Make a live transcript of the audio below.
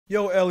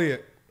Yo,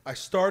 Elliott, I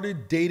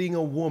started dating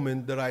a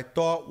woman that I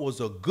thought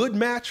was a good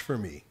match for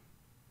me.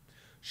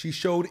 She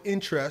showed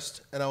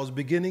interest, and I was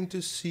beginning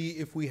to see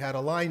if we had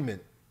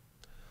alignment.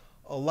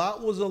 A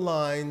lot was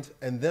aligned,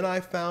 and then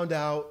I found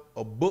out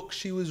a book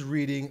she was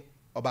reading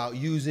about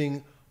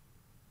using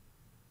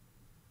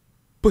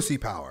pussy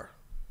power.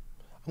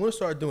 I'm going to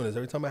start doing this.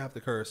 Every time I have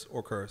to curse,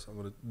 I'm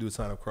going to do a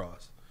sign of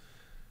cross.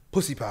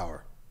 Pussy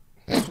power.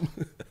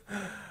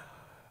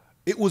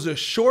 It was a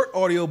short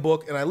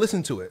audiobook, and I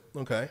listened to it,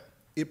 okay?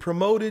 It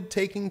promoted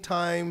taking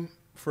time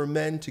for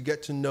men to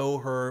get to know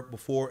her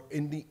before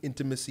any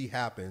intimacy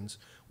happens,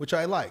 which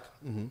I like.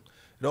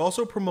 It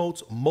also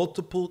promotes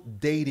multiple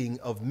dating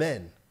of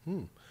men,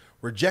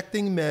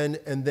 rejecting men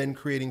and then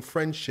creating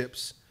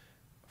friendships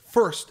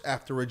first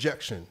after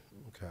rejection,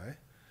 okay?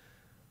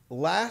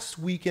 Last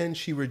weekend,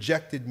 she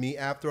rejected me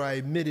after I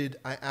admitted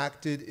I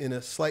acted in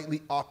a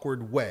slightly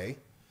awkward way,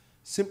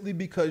 simply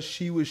because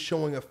she was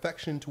showing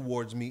affection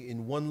towards me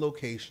in one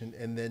location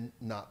and then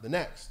not the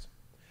next.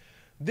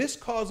 This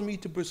caused me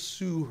to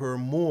pursue her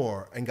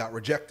more and got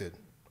rejected.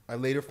 I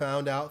later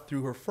found out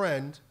through her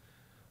friend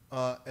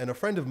and a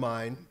friend of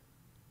mine,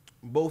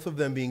 both of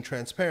them being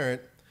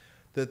transparent,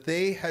 that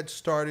they had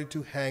started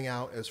to hang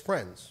out as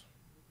friends.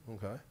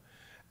 Okay.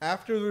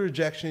 After the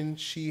rejection,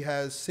 she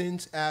has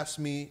since asked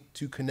me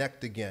to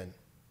connect again.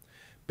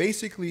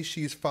 Basically,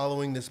 she's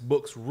following this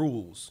book's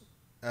rules,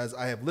 as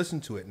I have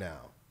listened to it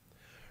now.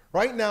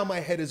 Right now, my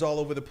head is all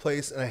over the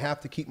place, and I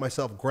have to keep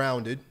myself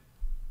grounded.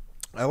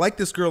 I like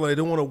this girl, and I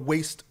don't want to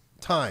waste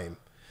time.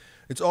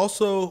 It's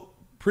also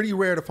pretty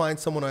rare to find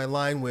someone I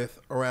align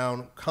with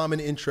around common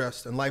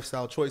interests and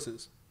lifestyle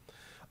choices.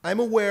 I'm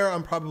aware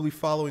I'm probably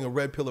following a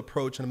red pill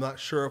approach, and I'm not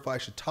sure if I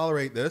should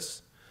tolerate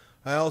this.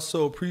 I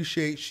also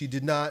appreciate she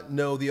did not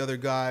know the other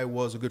guy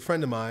was a good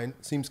friend of mine.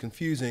 It seems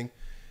confusing.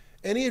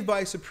 Any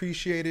advice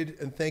appreciated,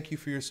 and thank you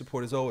for your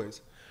support as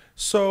always.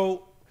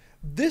 So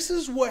this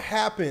is what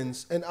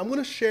happens, and I'm going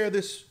to share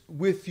this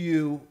with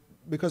you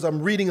because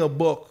I'm reading a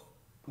book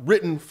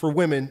written for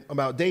women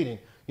about dating.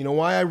 You know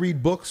why I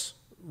read books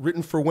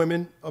written for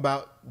women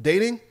about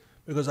dating?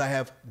 Because I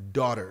have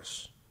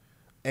daughters,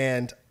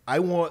 and I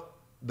want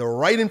the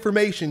right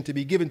information to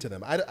be given to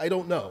them. I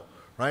don't know,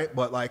 right?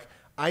 But like,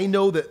 I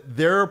know that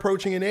they're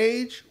approaching an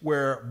age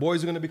where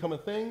boys are going to become a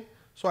thing.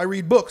 So I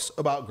read books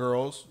about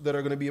girls that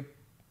are going to be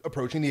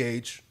approaching the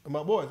age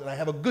about boys. And I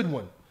have a good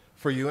one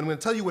for you. And I'm going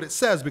to tell you what it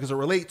says because it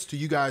relates to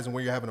you guys and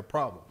where you're having a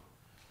problem.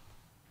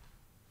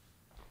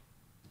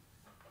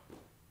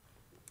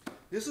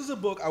 This is a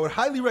book I would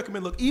highly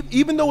recommend. Look,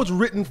 even though it's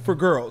written for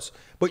girls,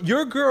 but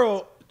your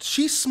girl,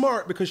 she's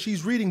smart because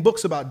she's reading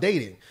books about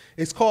dating.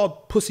 It's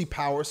called Pussy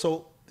Power.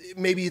 So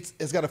maybe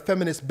it's got a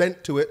feminist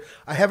bent to it.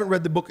 I haven't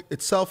read the book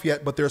itself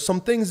yet, but there are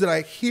some things that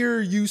I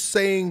hear you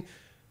saying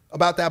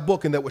about that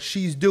book and that what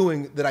she's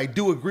doing that I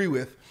do agree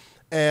with.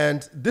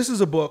 And this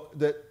is a book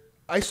that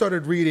I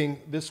started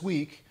reading this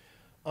week,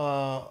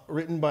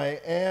 written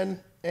by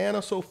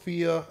Anna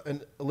Sophia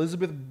and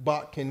Elizabeth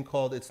Botkin,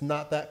 called It's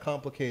Not That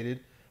Complicated: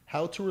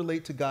 How to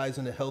Relate to Guys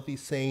in a Healthy,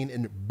 Sane,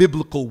 and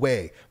Biblical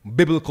Way.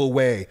 Biblical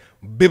way.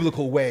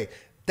 Biblical way.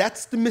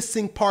 That's the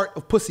missing part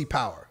of Pussy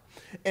Power.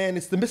 And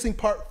it's the missing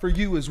part for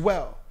you as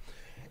well.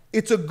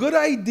 It's a good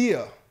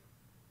idea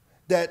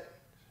that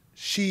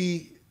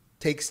she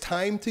takes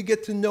time to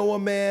get to know a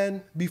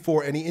man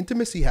before any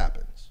intimacy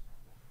happens.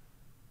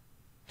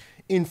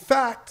 In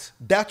fact,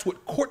 that's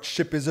what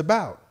courtship is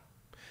about.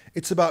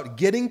 It's about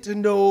getting to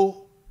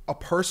know a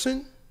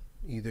person,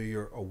 either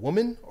you're a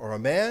woman or a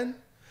man,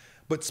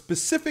 but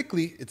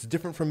specifically, it's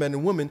different from men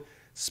and women,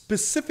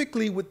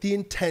 specifically with the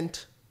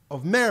intent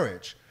of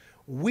marriage.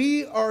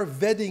 We are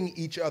vetting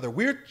each other.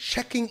 We're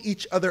checking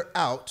each other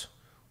out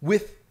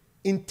with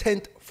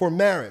intent for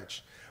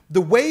marriage.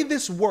 The way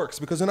this works,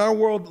 because in our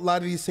world, a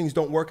lot of these things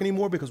don't work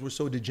anymore because we're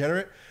so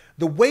degenerate.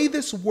 The way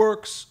this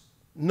works,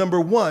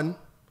 number one,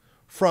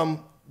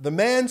 from the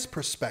man's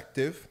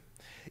perspective,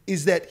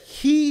 is that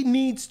he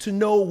needs to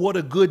know what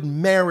a good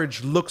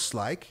marriage looks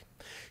like.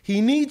 He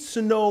needs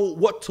to know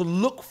what to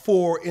look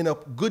for in a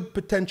good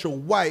potential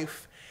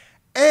wife,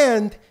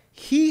 and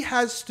he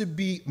has to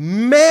be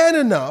man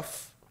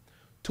enough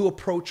to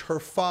approach her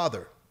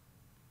father.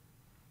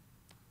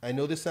 I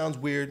know this sounds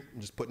weird.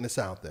 I'm just putting this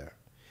out there.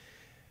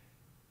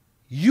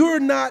 You're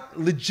not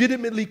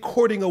legitimately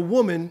courting a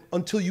woman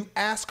until you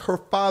ask her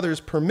father's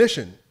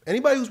permission.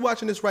 Anybody who's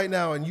watching this right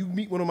now and you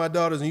meet one of my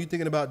daughters and you're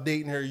thinking about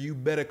dating her, you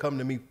better come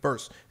to me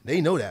first.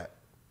 They know that.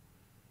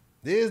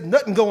 There's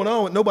nothing going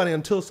on with nobody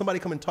until somebody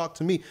come and talk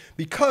to me,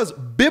 because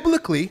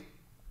biblically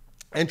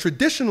and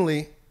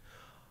traditionally,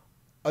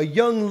 a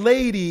young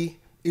lady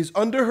is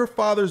under her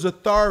father's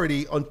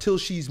authority until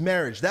she's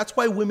married. That's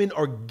why women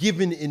are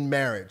given in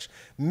marriage.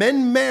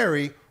 Men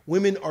marry,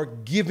 women are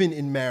given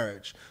in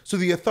marriage. So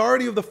the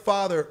authority of the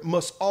father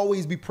must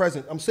always be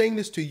present. I'm saying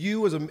this to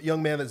you as a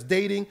young man that's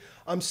dating.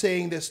 I'm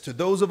saying this to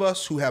those of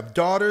us who have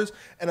daughters.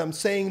 And I'm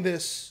saying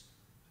this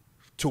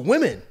to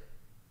women,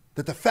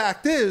 that the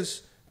fact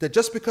is that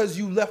just because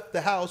you left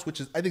the house,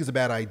 which is, I think is a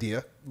bad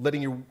idea,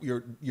 letting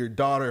your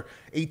daughter,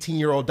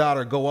 18-year-old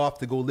daughter, go off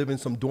to go live in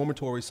some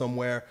dormitory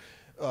somewhere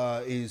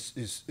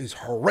is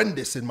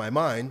horrendous in my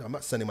mind. I'm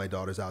not sending my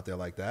daughters out there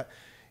like that.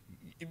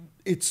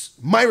 It's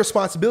my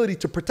responsibility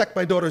to protect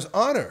my daughter's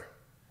honor.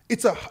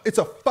 It's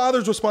a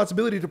father's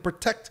responsibility to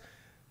protect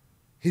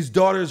his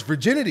daughter's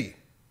virginity.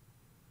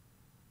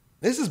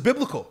 This is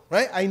biblical,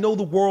 right? I know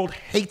the world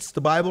hates the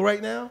Bible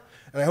right now,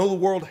 and I know the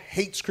world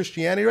hates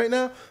Christianity right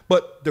now,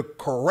 but the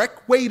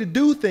correct way to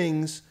do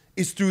things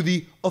is through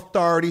the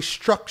authority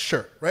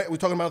structure, right? We were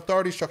talking about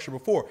authority structure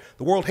before.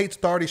 The world hates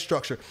authority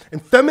structure.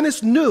 And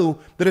feminists knew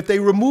that if they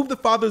removed the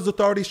father's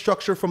authority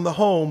structure from the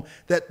home,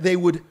 that they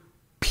would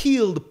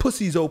peel the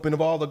pussies open of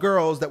all the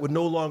girls that would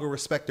no longer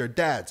respect their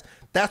dads.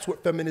 That's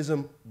what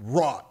feminism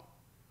wrought.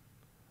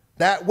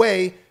 That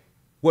way,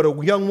 what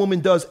a young woman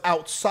does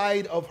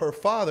outside of her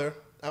father,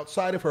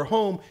 outside of her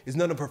home, is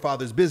none of her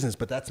father's business.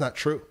 But that's not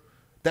true.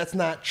 That's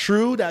not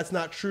true. That's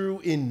not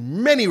true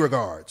in many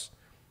regards.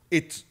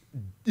 It's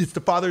the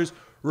father's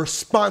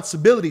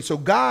responsibility. So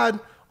God,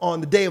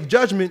 on the day of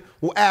judgment,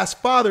 will ask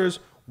fathers,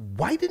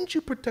 why didn't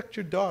you protect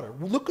your daughter?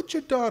 Well, look at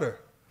your daughter.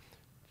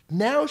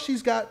 Now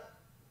she's got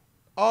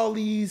all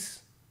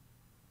these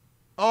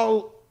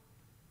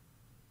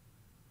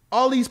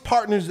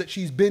partners that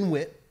she's been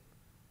with,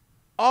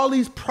 all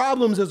these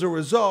problems as a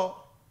result,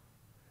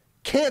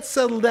 can't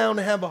settle down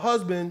to have a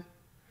husband,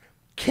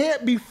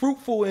 can't be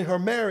fruitful in her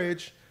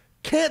marriage,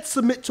 can't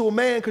submit to a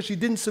man because she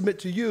didn't submit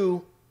to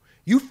you.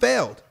 You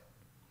failed.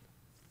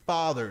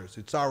 Fathers,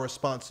 it's our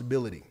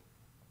responsibility.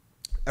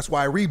 That's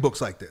why I read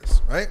books like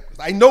this, right?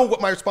 I know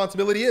what my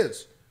responsibility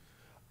is.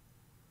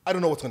 I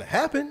don't know what's going to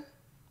happen,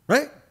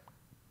 right?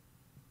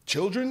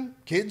 Children,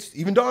 kids,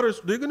 even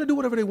daughters, they're going to do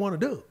whatever they want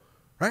to do,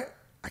 right?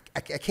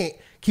 I can't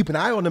keep an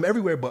eye on them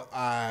everywhere, but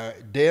I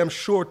damn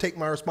sure take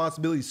my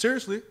responsibility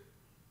seriously.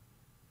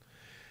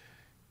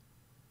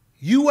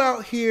 You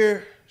out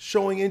here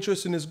showing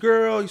interest in this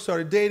girl, you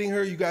started dating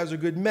her, you guys are a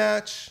good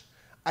match.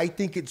 I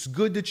think it's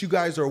good that you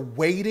guys are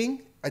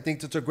waiting. I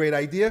think that's a great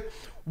idea.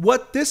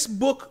 What this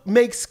book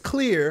makes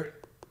clear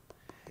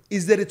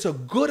is that it's a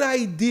good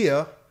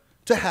idea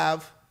to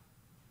have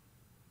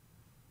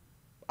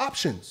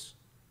options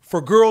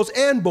for girls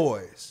and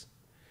boys.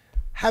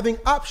 Having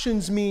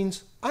options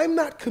means I'm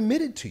not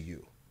committed to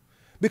you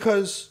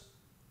because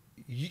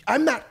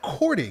I'm not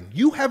courting.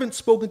 You haven't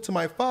spoken to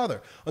my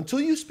father. Until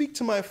you speak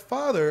to my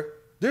father,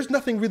 there's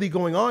nothing really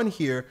going on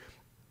here.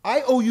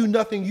 I owe you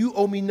nothing, you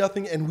owe me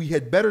nothing, and we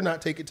had better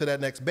not take it to that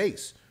next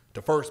base,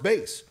 to first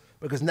base,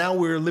 because now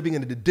we're living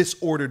in a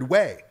disordered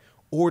way.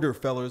 Order,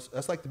 fellas.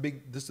 That's like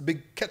this is the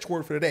big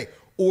catchword for today.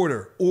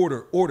 Order,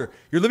 order, order.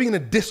 You're living in a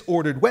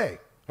disordered way,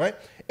 right?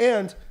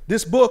 And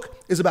this book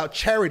is about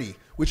charity,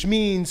 which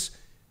means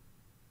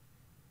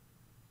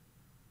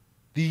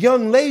the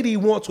young lady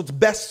wants what's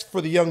best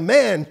for the young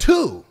man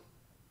too.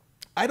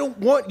 I don't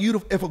want you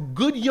to, if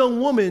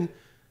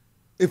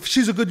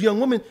she's a good young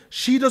woman,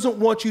 she doesn't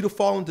want you to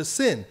fall into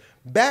sin.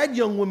 Bad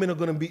young women are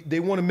going to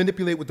they want to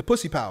manipulate with the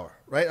pussy power,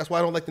 right? That's why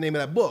I don't like the name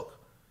of that book.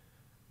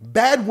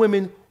 Bad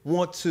women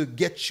want to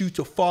get you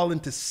to fall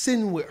into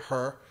sin with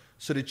her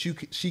so that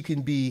she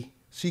can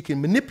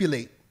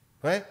manipulate,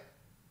 right?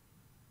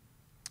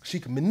 She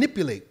can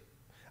manipulate.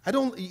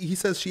 He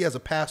says she has a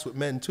past with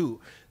men too.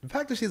 The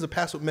fact that she has a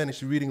past with men and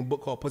she's reading a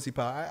book called Pussy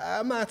Power,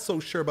 I'm not so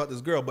sure about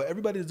this girl, but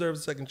everybody deserves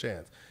a second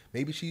chance.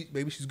 Maybe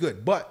she's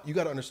good, but you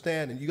got to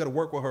understand and you got to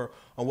work with her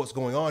on what's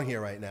going on here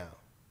right now.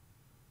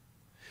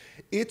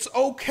 It's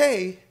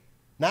okay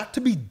not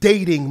to be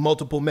dating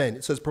multiple men.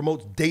 It says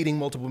promotes dating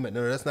multiple men.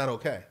 No, that's not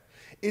okay.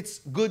 It's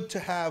good to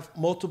have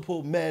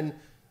multiple men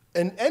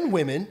and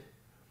women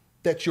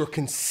that you're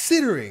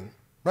considering,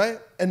 right?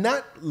 And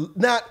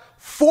not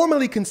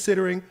formally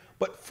considering,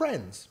 but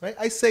friends, right?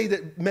 I say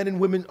that men and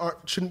women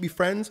shouldn't be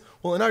friends.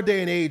 Well, in our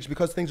day and age,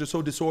 because things are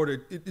so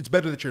disordered, it's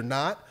better that you're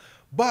not.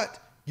 But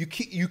you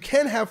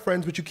can have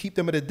friends, but you keep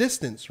them at a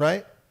distance,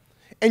 right?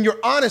 And you're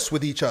honest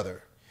with each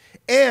other.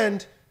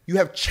 And you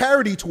have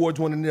charity towards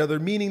one another,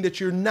 meaning that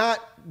you're not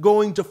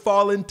going to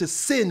fall into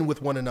sin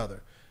with one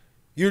another.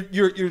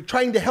 You're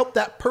trying to help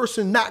that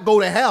person not go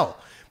to hell.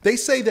 They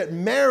say that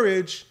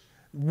marriage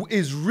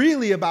is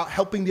really about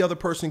helping the other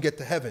person get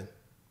to heaven.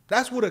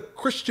 That's what a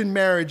Christian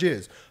marriage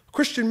is.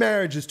 Christian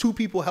marriage is two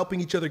people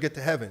helping each other get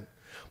to heaven.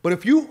 But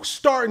if you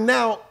starting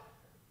out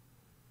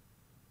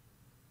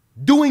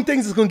doing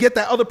things that's going to get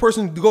that other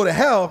person to go to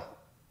hell,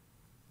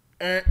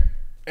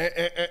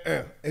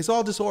 it's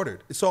all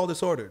disordered. It's all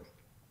disordered.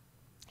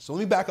 So let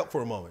me back up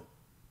for a moment.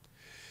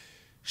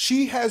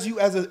 She has you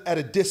at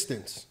a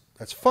distance.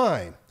 That's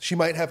fine. She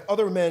might have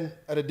other men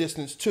at a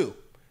distance too.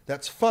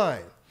 That's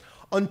fine.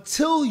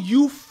 Until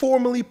you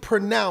formally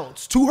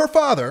pronounce to her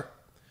father,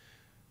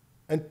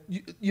 and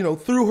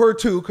through her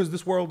too, because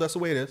this world, that's the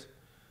way it is.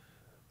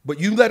 But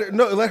you let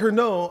her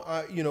know,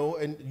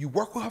 and you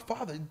work with her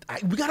father.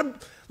 We gotta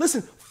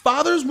listen.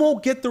 Fathers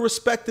won't get the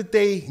respect that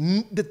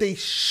they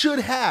should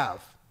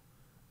have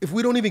if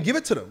we don't even give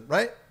it to them,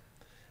 right?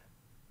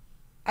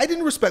 I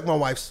didn't respect my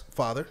wife's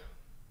father.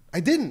 I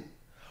didn't.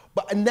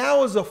 But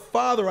now as a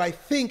father, I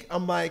think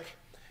I'm like,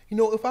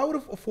 if I would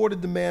have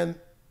afforded the man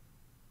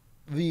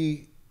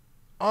the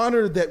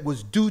honor that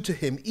was due to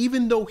him,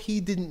 even though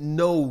he didn't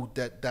know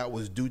that that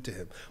was due to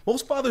him.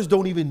 Most fathers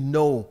don't even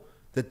know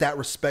that that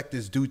respect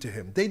is due to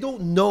him. They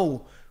don't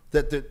know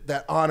that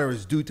that honor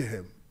is due to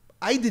him.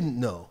 I didn't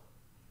know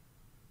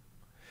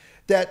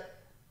that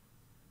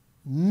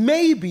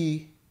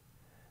maybe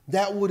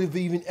that would have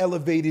even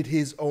elevated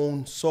his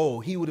own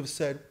soul. He would have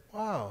said,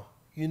 wow,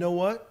 you know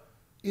what?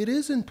 It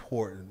is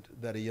important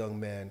that a young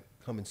man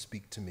come and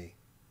speak to me,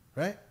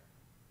 right?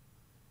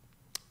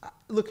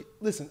 Look,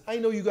 listen, I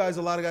know you guys,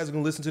 a lot of guys are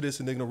going to listen to this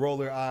and they're going to roll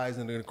their eyes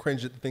and they're going to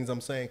cringe at the things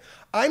I'm saying.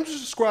 I'm just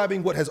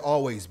describing what has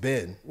always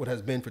been, what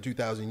has been for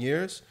 2,000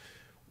 years.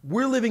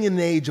 We're living in an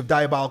age of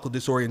diabolical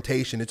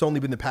disorientation. It's only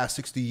been the past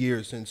 60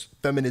 years since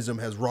feminism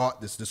has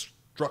wrought this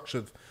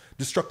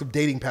destructive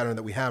dating pattern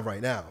that we have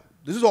right now.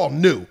 This is all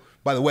new,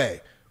 by the way.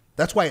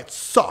 That's why it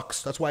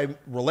sucks. That's why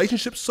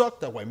relationships suck.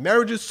 That's why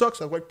marriages sucks.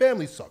 That's why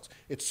family sucks.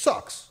 It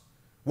sucks.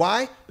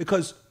 Why?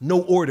 Because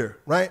no order,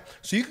 right?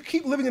 So you can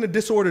keep living in a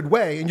disordered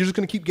way and you're just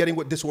going to keep getting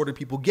what disordered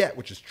people get,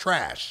 which is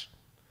trash.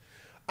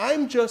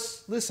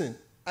 Listen,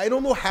 I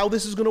don't know how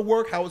this is going to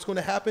work, how it's going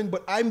to happen,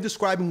 but I'm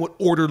describing what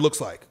order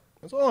looks like.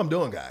 That's all I'm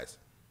doing, guys.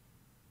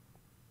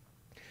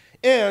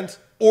 And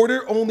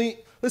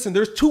listen,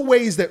 there's two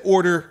ways that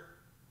order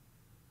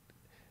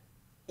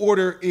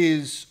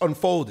is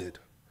unfolded.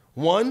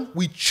 One,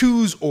 we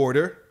choose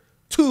order.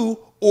 Two,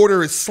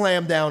 order is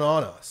slammed down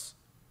on us,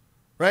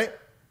 right?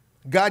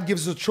 God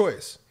gives us a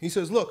choice. He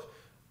says, look,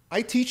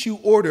 I teach you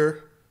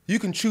order. You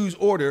can choose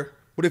order,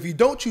 but if you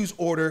don't choose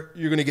order,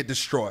 you're going to get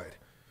destroyed.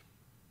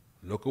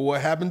 Look at what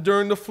happened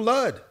during the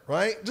flood,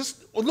 right?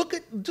 Just look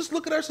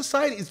at our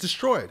society. It's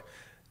destroyed.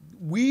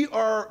 This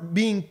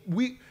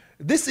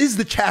is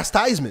the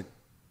chastisement,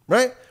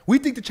 right? We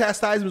think the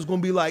chastisement is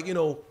going to be like,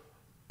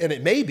 and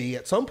it may be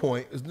at some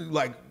point,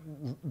 like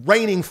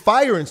raining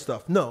fire and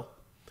stuff. No,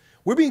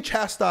 we're being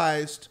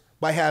chastised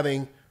by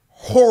having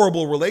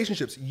horrible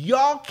relationships.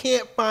 Y'all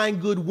can't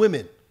find good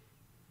women.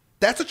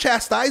 That's a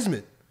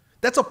chastisement.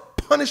 That's a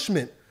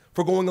punishment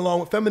for going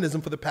along with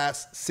feminism for the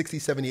past 60,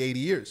 70, 80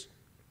 years.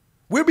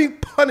 We're being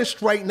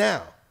punished right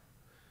now.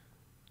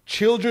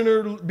 Children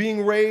are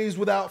being raised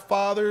without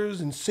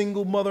fathers in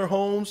single mother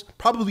homes,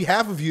 probably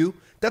half of you.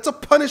 That's a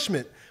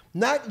punishment.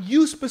 Not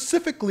you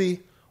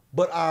specifically,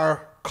 but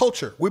our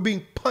culture. We're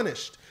being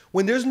punished.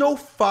 When there's no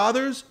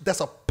fathers, that's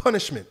a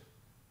punishment.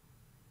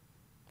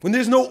 When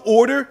there's no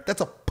order,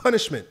 that's a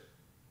punishment.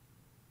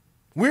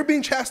 We're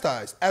being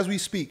chastised as we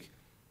speak.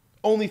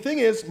 Only thing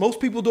is,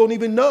 most people don't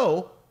even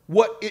know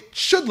what it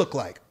should look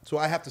like. So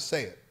I have to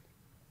say it.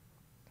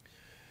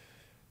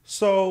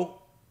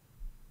 So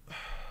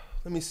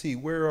let me see.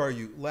 Where are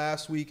you?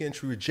 Last weekend,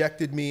 she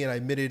rejected me and I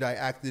admitted I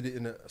acted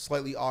in a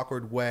slightly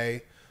awkward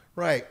way.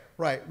 Right.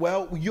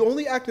 Well, you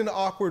only act in an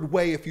awkward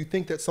way if you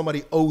think that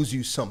somebody owes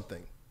you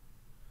something.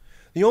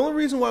 The only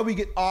reason why we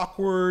get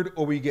awkward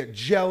or we get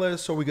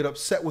jealous or we get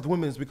upset with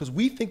women is because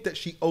we think that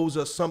she owes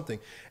us something.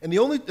 And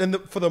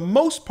for the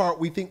most part,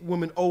 we think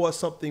women owe us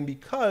something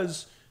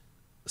because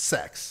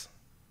sex,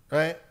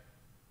 right?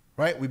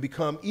 Right? We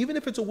become, even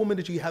if it's a woman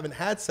that you haven't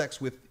had sex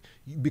with,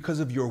 because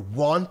of your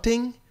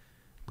wanting,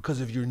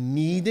 because of your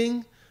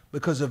needing,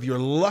 because of your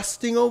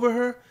lusting over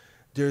her,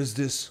 there's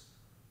this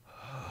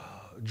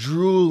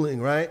drooling,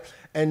 right?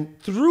 And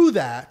through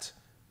that,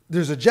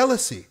 there's a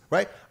jealousy,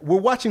 right? We're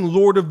watching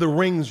Lord of the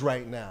Rings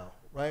right now,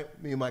 right?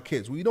 Me and my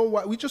kids. We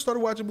just started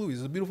watching movies.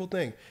 It's a beautiful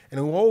thing.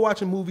 And we're all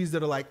watching movies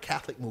that are like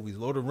Catholic movies.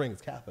 Lord of the Rings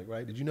is Catholic,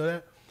 right? Did you know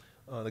that?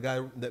 The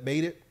guy that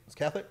made it is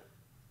Catholic.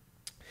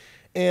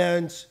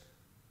 And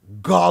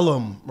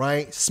Gollum,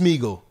 right?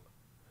 Smeagol,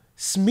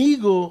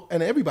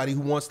 and everybody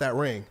who wants that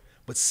ring.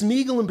 But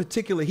Smeagol in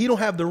particular, he don't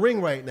have the ring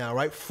right now,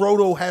 right?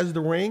 Frodo has the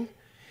ring.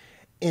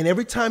 And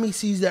every time he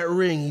sees that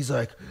ring, he's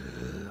like,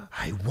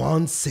 I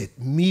wants it.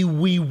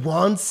 We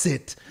wants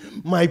it.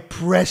 My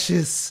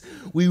precious,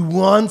 we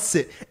wants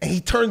it. And he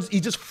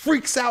just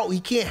freaks out.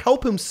 He can't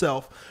help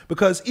himself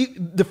because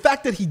the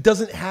fact that he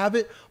doesn't have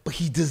it, but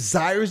he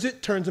desires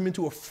it, turns him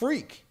into a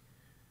freak.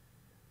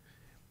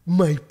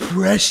 My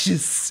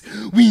precious,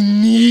 we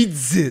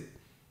needs it.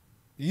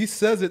 He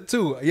says it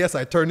too. Yes,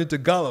 I turned into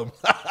Gollum.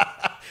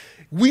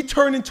 We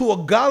turn into a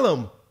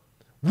Gollum.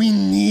 We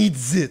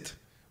needs it,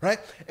 right?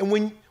 And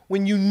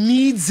when you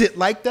needs it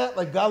like that,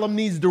 like Gollum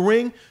needs the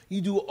ring,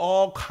 you do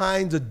all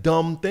kinds of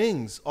dumb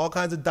things, all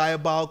kinds of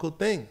diabolical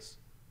things.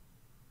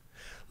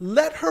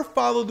 Let her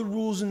follow the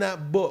rules in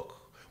that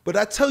book. But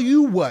I tell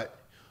you what,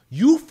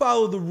 you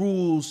follow the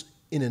rules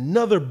in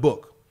another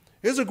book.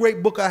 Here's a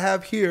great book I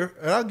have here,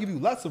 and I'll give you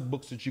lots of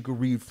books that you can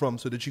read from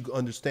so that you can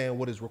understand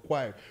what is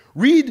required.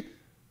 Read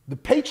The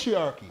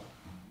Patriarchy.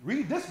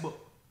 Read this book.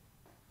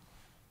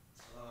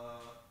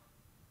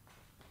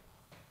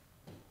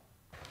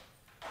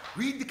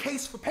 Read The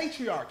Case for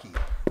Patriarchy.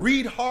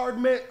 Read Hard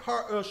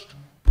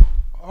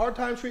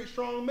Times Treat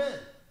Strong Men.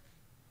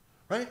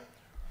 Right?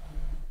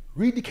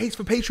 Read The Case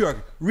for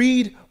Patriarchy.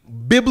 Read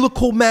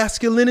Biblical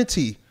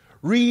Masculinity.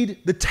 Read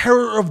The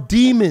Terror of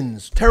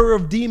Demons. Terror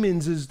of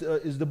Demons is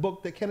the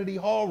book that Kennedy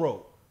Hall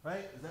wrote.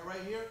 Right? Is that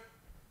right here?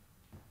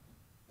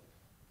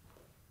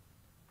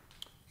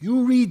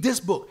 You read this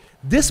book.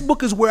 This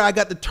book is where I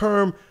got the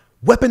term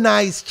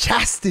weaponized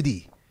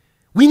chastity.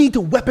 We need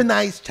to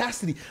weaponize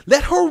chastity.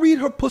 Let her read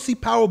her pussy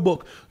power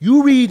book.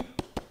 You read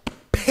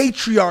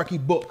patriarchy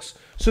books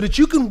so that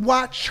you can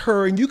watch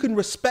her and you can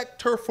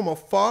respect her from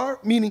afar.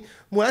 Meaning,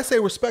 when I say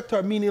respect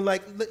her, meaning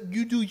like,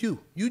 you do you.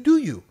 You do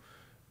you.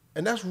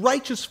 And that's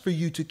righteous for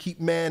you to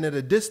keep man at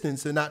a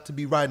distance and not to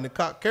be riding the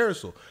cock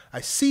carousel.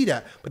 I see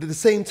that. But at the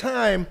same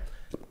time,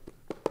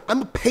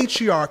 I'm a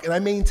patriarch and I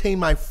maintain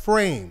my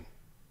frame.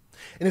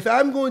 And if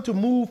I'm going to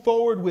move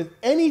forward with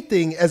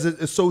anything as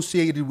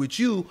associated with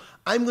you,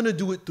 I'm going to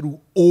do it through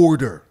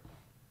order.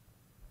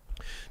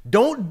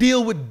 Don't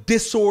deal with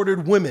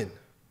disordered women.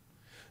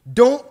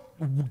 Don't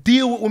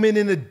deal with women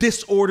in a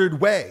disordered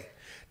way.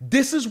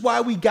 This is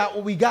why we got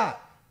what we got.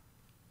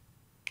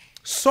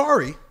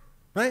 Sorry,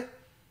 right?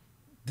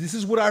 This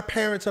is what our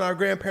parents and our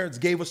grandparents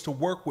gave us to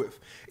work with.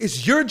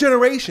 It's your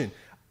generation.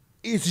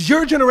 It's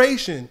your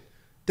generation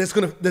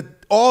that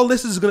all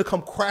this is gonna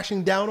come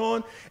crashing down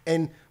on.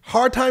 And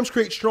hard times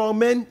create strong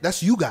men.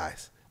 That's you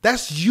guys.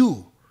 That's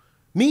you.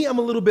 Me, I'm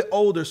a little bit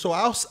older, so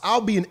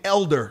I'll be an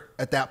elder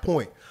at that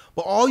point.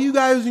 But all you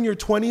guys in your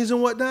 20s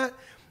and whatnot,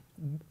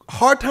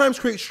 hard times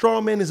create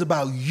strong men is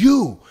about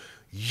you.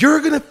 You're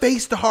gonna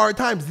face the hard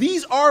times.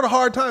 These are the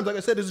hard times. Like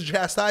I said, this is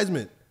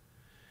chastisement.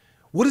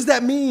 What does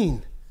that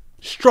mean?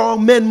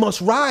 Strong men must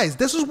rise.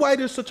 This is why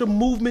there's such a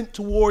movement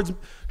towards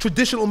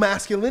traditional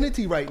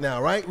masculinity right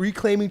now, right?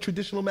 Reclaiming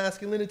traditional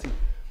masculinity.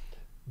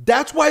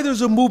 That's why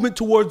there's a movement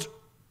towards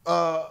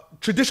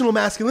traditional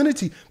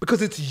masculinity,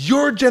 because it's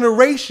your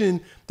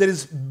generation that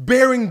is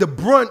bearing the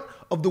brunt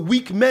of the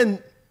weak men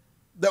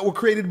that were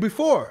created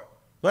before,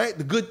 right?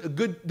 The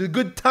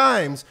good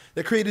times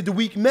that created the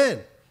weak men,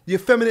 the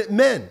effeminate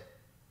men.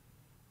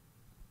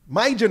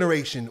 My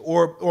generation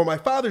or my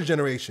father's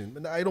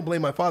generation. I don't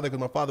blame my father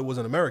because my father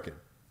wasn't American.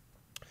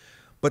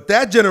 But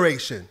that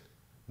generation,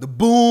 the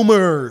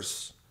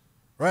boomers,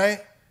 right?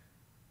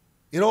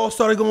 It all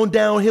started going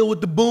downhill with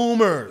the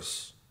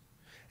boomers.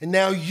 And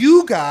now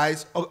you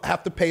guys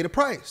have to pay the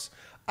price.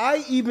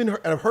 I've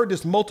heard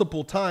this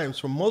multiple times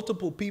from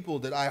multiple people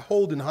that I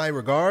hold in high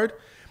regard,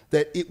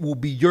 that it will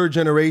be your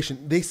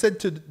generation. They said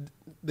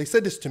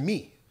this to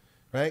me,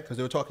 right? Because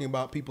they were talking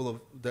about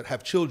people that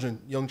have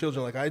children, young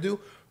children like I do.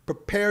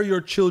 Prepare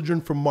your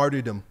children for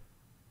martyrdom.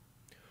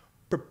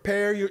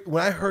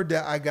 When I heard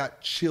that, I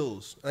got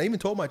chills. I even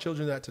told my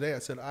children that today. I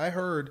said, I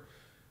heard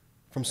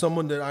from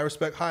someone that I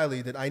respect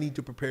highly that I need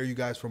to prepare you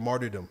guys for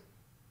martyrdom.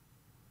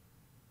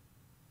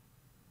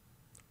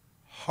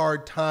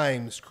 Hard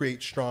times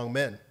create strong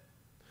men.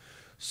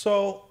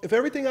 So if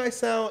everything I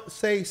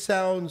say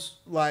sounds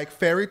like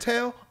fairy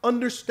tale,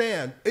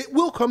 understand it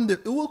will come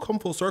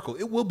full circle.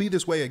 It will be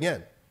this way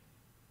again.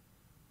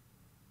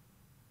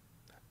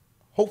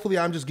 Hopefully,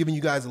 I'm just giving you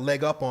guys a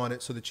leg up on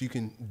it so that you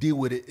can deal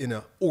with it in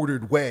an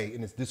ordered way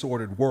in this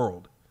disordered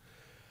world.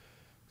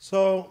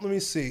 So let me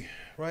see.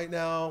 Right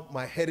now,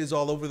 my head is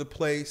all over the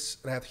place,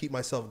 and I have to keep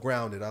myself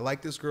grounded. I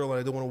like this girl, and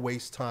I don't want to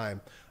waste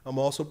time.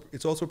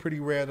 It's also pretty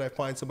rare that I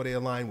find somebody I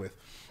align with.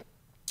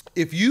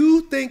 If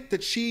you think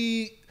that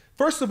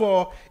first of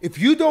all, if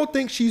you don't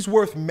think she's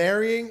worth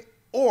marrying,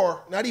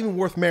 or not even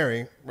worth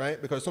marrying,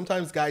 right? Because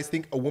sometimes guys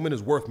think a woman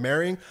is worth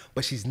marrying,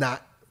 but she's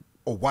not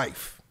a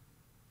wife.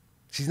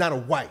 She's not a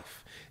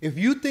wife. If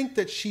you think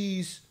that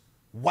she's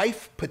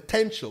wife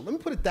potential, let me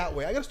put it that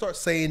way. I got to start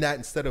saying that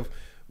instead of,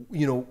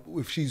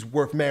 if she's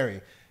worth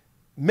marrying.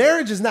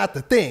 Marriage is not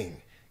the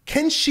thing.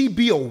 Can she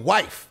be a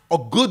wife, a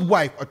good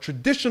wife, a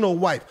traditional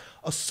wife,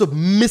 a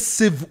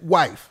submissive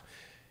wife?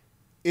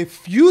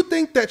 If you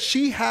think that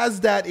she has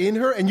that in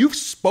her and you've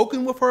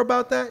spoken with her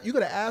about that, you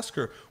got to ask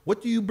her,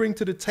 what do you bring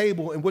to the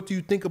table and what do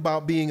you think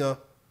about being a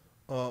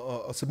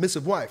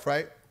submissive wife,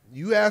 right?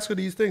 You ask her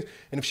these things,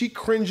 and if she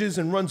cringes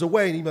and runs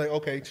away, and you be like,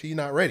 okay, she's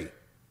not ready.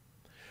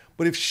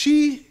 But if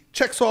she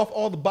checks off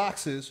all the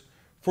boxes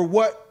for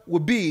what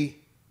would be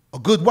a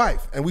good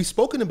wife, and we've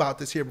spoken about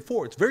this here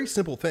before, it's very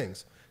simple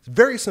things. It's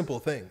very simple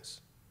things,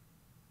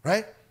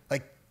 right?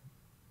 Like,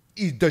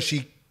 does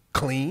she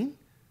clean,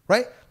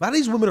 right? A lot of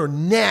these women are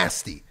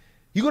nasty.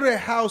 You go to their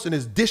house and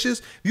there's dishes.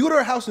 If you go to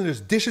her house and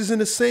there's dishes in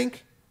the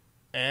sink,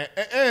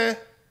 and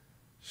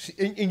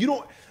you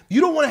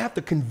don't want to have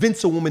to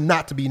convince a woman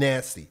not to be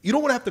nasty. You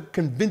don't want to have to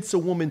convince a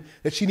woman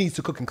that she needs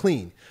to cook and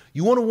clean.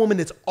 You want a woman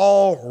that's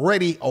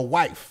already a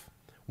wife.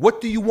 What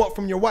do you want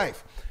from your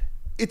wife?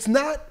 It's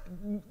not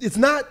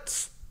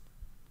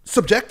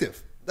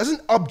subjective. That's an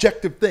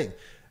objective thing.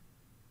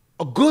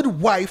 A good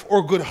wife or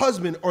a good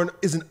husband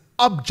is an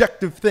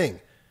objective thing,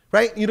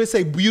 right? You don't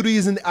say beauty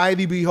is in the eye of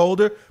the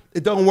beholder.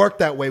 It doesn't work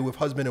that way with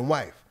husband and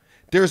wife.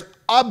 There's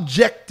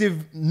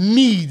objective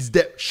needs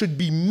that should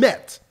be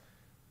met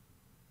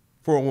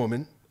for a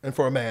woman and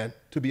for a man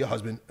to be a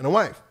husband and a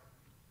wife.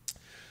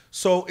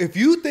 So if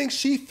you think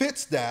she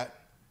fits that,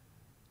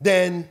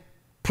 then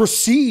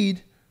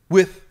proceed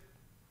with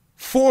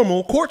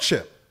formal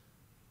courtship.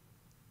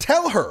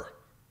 Tell her,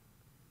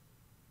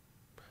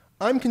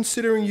 I'm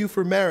considering you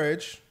for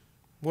marriage.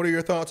 What are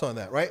your thoughts on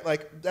that, right?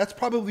 Like, that's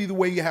probably the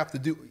way you have to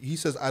do. He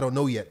says, I don't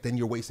know yet. Then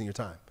you're wasting your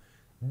time.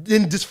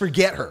 Then just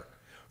forget her.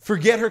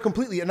 Forget her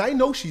completely. And I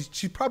know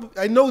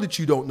I know that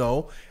you don't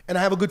know, and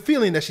I have a good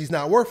feeling that she's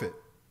not worth it.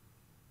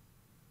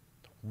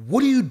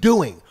 What are you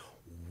doing?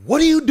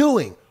 What are you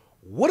doing?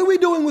 What are we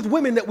doing with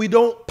women that we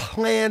don't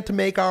plan to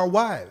make our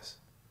wives?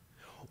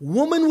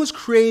 Woman was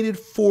created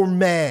for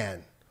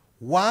man.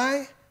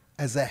 Why?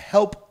 As a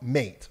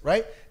helpmate,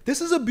 right?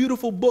 This is a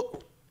beautiful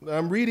book that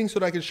I'm reading so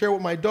that I can share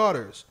with my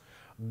daughters.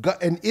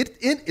 And it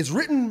is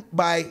written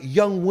by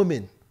young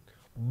women,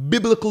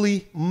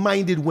 biblically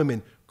minded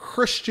women,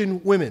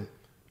 Christian women.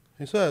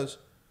 It says,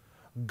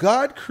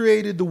 God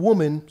created the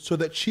woman so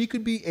that she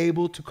could be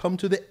able to come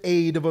to the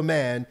aid of a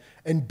man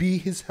and be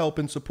his help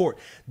and support.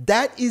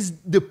 That is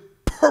the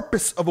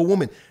purpose of a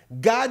woman.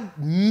 God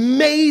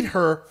made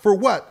her for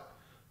what?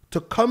 To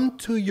come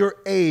to your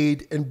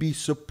aid and be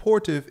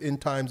supportive in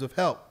times of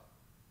help.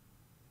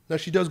 Now,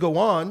 she does go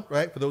on,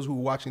 right? For those who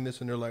are watching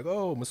this and they're like,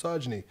 oh,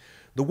 misogyny.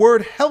 The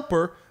word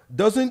helper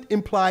doesn't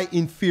imply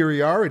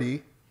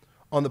inferiority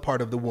on the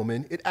part of the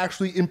woman. It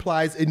actually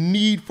implies a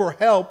need for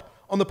help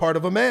on the part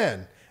of a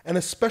man and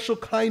a special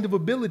kind of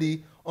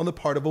ability on the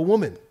part of a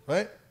woman,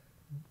 right?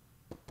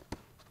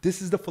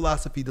 This is the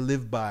philosophy to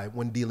live by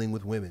when dealing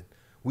with women.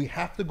 We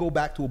have to go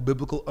back to a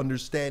biblical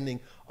understanding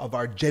of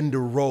our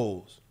gender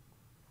roles.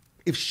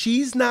 If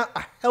she's not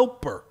a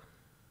helper,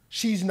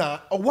 she's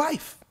not a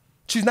wife.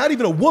 She's not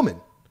even a woman.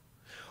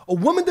 A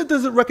woman that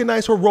doesn't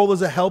recognize her role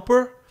as a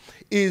helper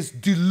is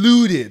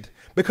deluded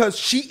because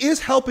she is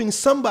helping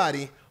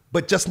somebody,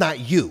 but just not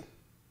you,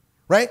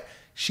 right?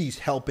 She's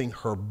helping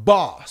her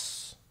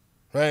boss,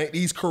 right?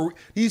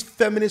 These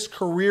feminist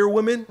career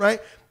women,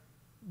 right?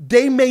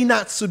 They may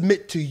not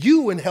submit to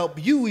you and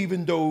help you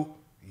even though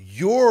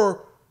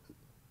you're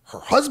her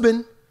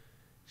husband.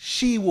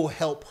 She will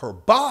help her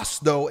boss,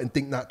 though, and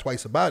think not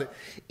twice about it.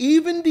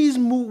 Even these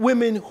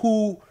women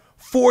who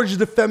forged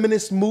the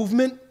feminist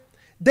movement,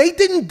 they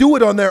didn't do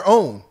it on their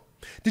own.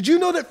 Did you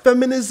know that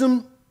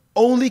feminism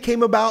only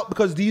came about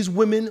because these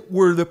women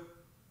were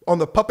on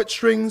the puppet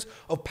strings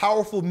of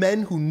powerful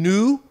men who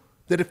knew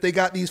that if they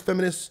got these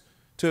feminists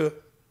to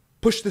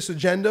push this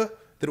agenda,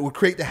 that it would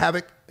create the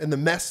havoc and the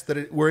mess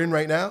that we're in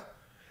right now?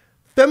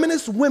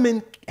 Feminist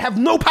women have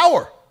no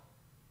power.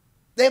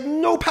 They have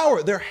no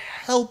power. They're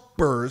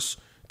helpers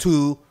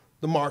to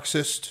the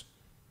Marxist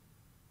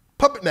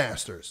puppet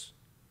masters.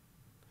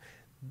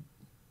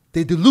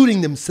 They're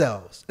deluding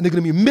themselves, and they're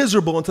going to be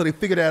miserable until they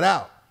figure that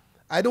out.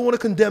 I don't want to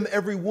condemn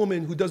every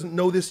woman who doesn't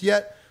know this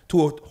yet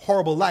to a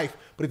horrible life,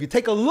 but if you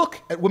take a look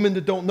at women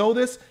that don't know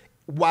this,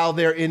 while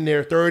they're in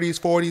their 30s,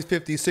 40s,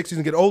 50s, 60s,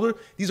 and get older,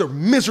 these are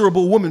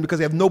miserable women because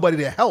they have nobody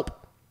to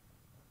help.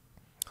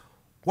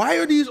 Why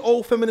are these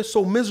old feminists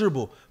so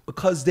miserable?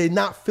 Because they're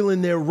not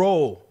filling their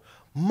role.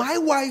 My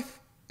wife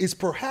is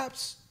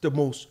perhaps the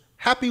most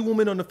happy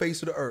woman on the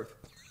face of the earth.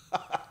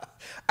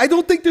 I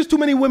don't think there's too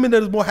many women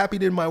that are more happy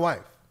than my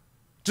wife,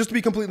 just to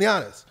be completely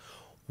honest.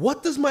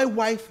 What does my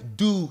wife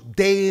do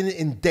day in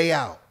and day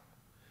out?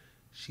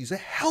 She's a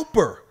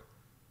helper.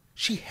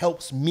 She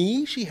helps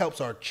me. She helps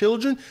our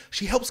children.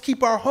 She helps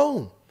keep our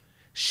home.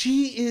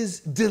 She is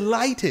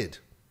delighted.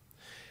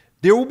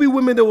 There will be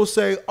women that will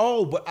say,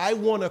 oh, but I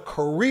want a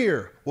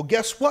career. Well,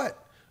 guess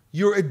what?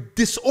 You're a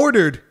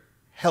disordered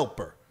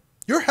helper.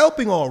 You're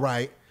helping all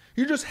right.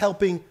 You're just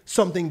helping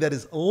something that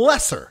is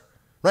lesser,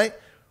 right?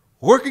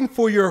 Working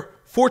for your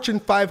Fortune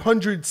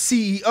 500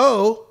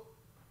 CEO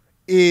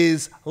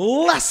is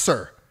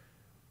lesser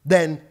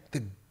than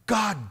the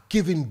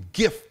God-given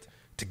gift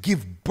to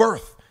give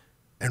birth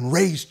and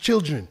raise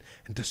children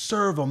and to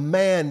serve a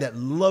man that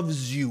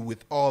loves you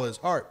with all his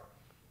heart.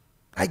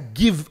 I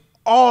give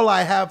all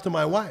I have to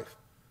my wife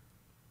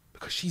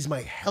because she's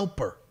my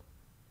helper.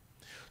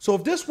 So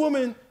if this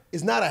woman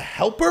is not a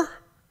helper,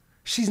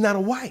 she's not a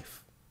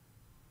wife.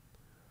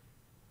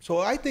 So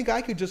I think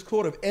I could just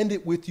sort of end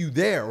it with you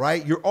there,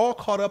 right? You're all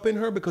caught up in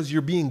her because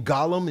you're being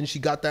Gollum and she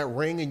got that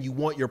ring and you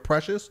want your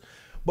precious.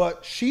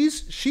 But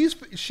she's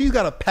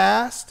got a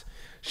past.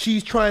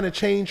 She's trying to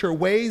change her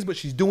ways, but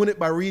she's doing it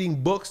by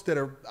reading books that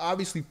are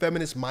obviously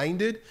feminist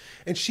minded.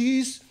 And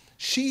she's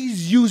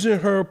using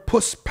her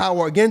puss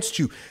power against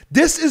you.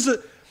 This is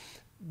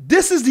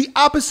the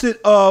opposite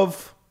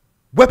of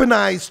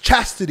weaponized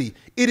chastity.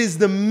 It is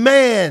the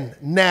man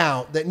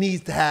now that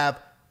needs to have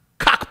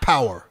cock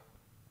power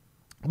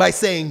by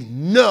saying,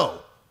 no,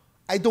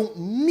 I don't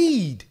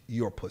need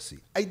your pussy.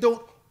 I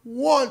don't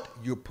want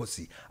your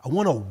pussy. I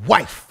want a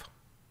wife.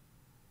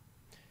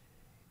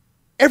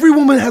 Every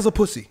woman has a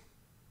pussy.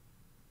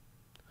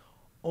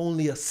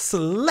 Only a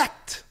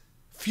select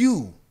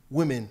few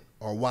women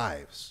are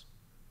wives.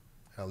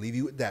 I'll leave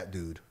you with that,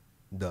 dude.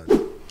 Done.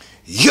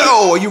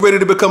 Yo, are you ready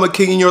to become a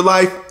king in your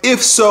life?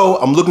 If so,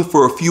 I'm looking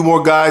for a few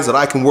more guys that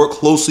I can work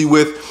closely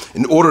with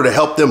in order to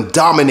help them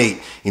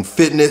dominate in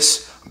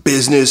fitness,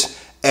 business,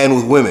 and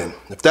with women.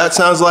 If that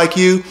sounds like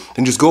you,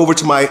 then just go over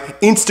to my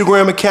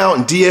Instagram account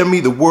and DM me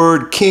the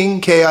word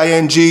King,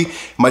 K-I-N-G,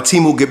 and my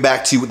team will get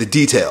back to you with the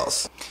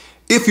details.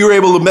 If you're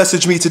able to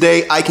message me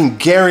today, I can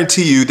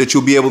guarantee you that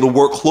you'll be able to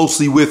work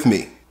closely with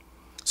me.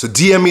 So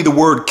DM me the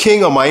word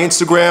King on my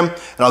Instagram,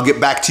 and I'll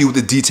get back to you with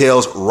the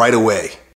details right away.